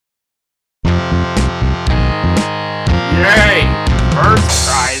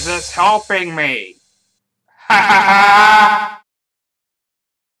Prize is helping me. Ha ha ha!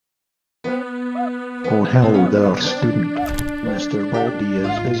 Oh, hello there, student. Mr. Baldi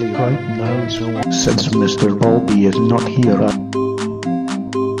is busy right now, so since Mr. Baldi is not here,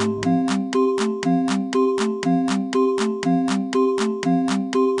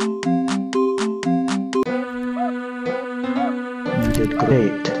 you did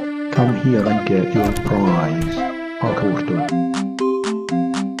great. Come here and get your prize. A quarter.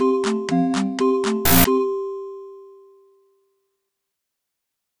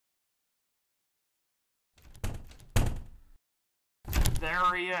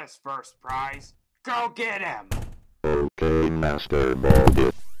 There he is, first prize. Go get him! Okay, Master Baldi.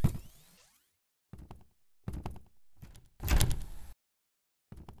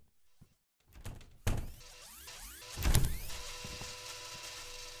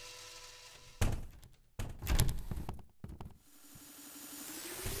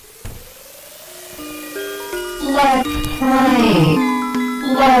 Let's play.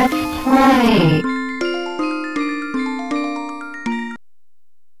 Let's play.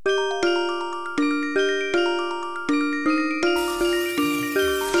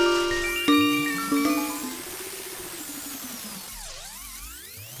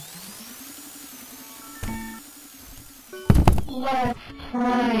 Let's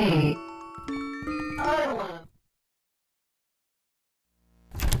play. I want.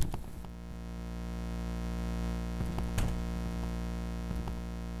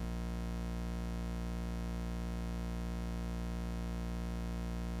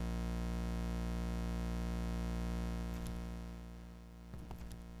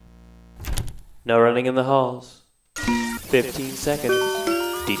 No running in the halls. 15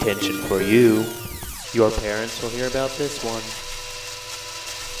 seconds. Detention for you. Your parents will hear about this one.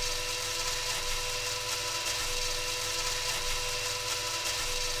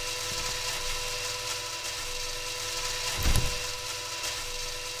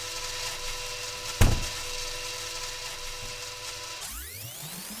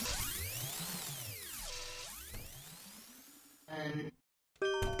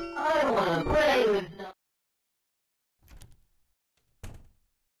 I want to play with them.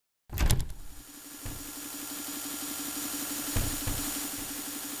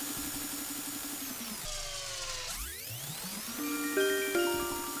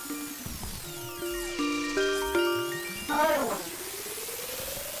 I want.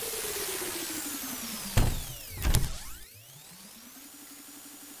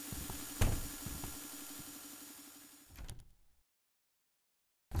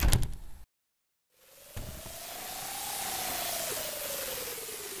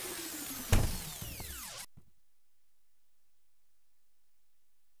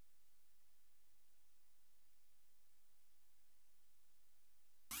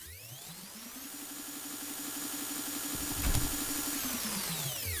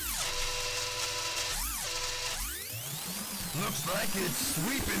 Looks like it's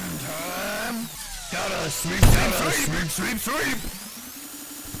sweeping time. Gotta sweep.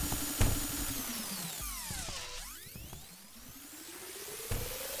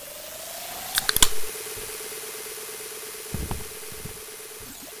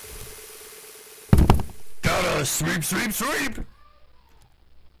 Gotta sweep.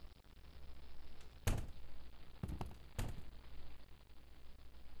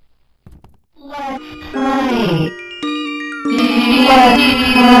 Let's play. Let's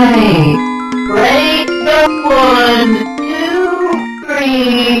play. Break the 1, 2,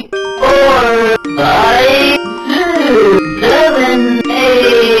 3, 4, 5, 2, 7,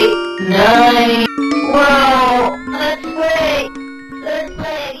 8, 9. Well, let's play. Let's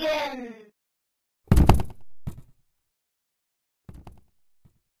play again.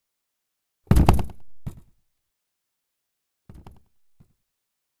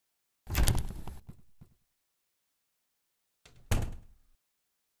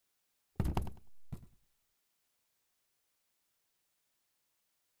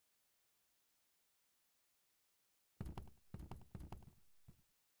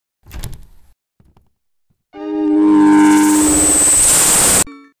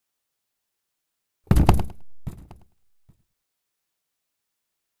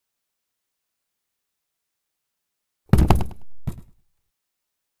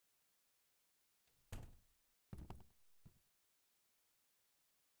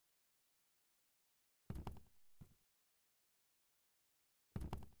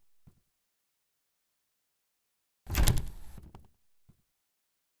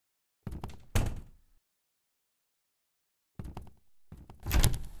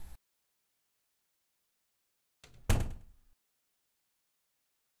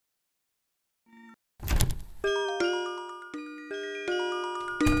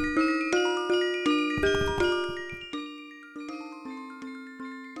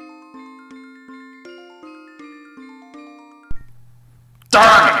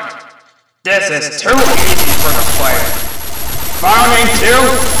 is too easy for the player. Founding 2,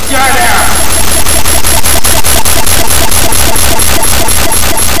 get out!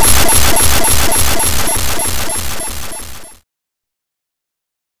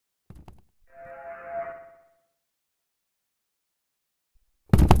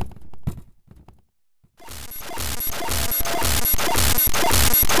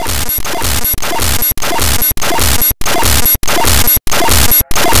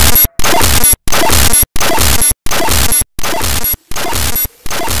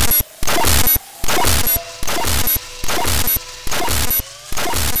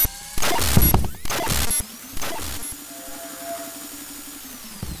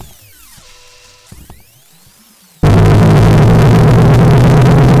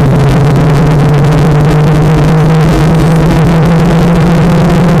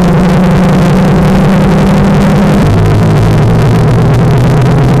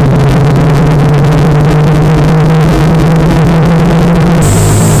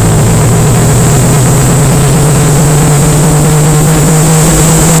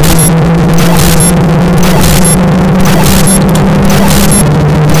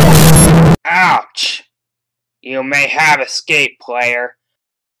 Ouch! You may have escaped, player,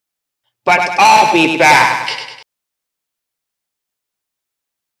 but I'll be back!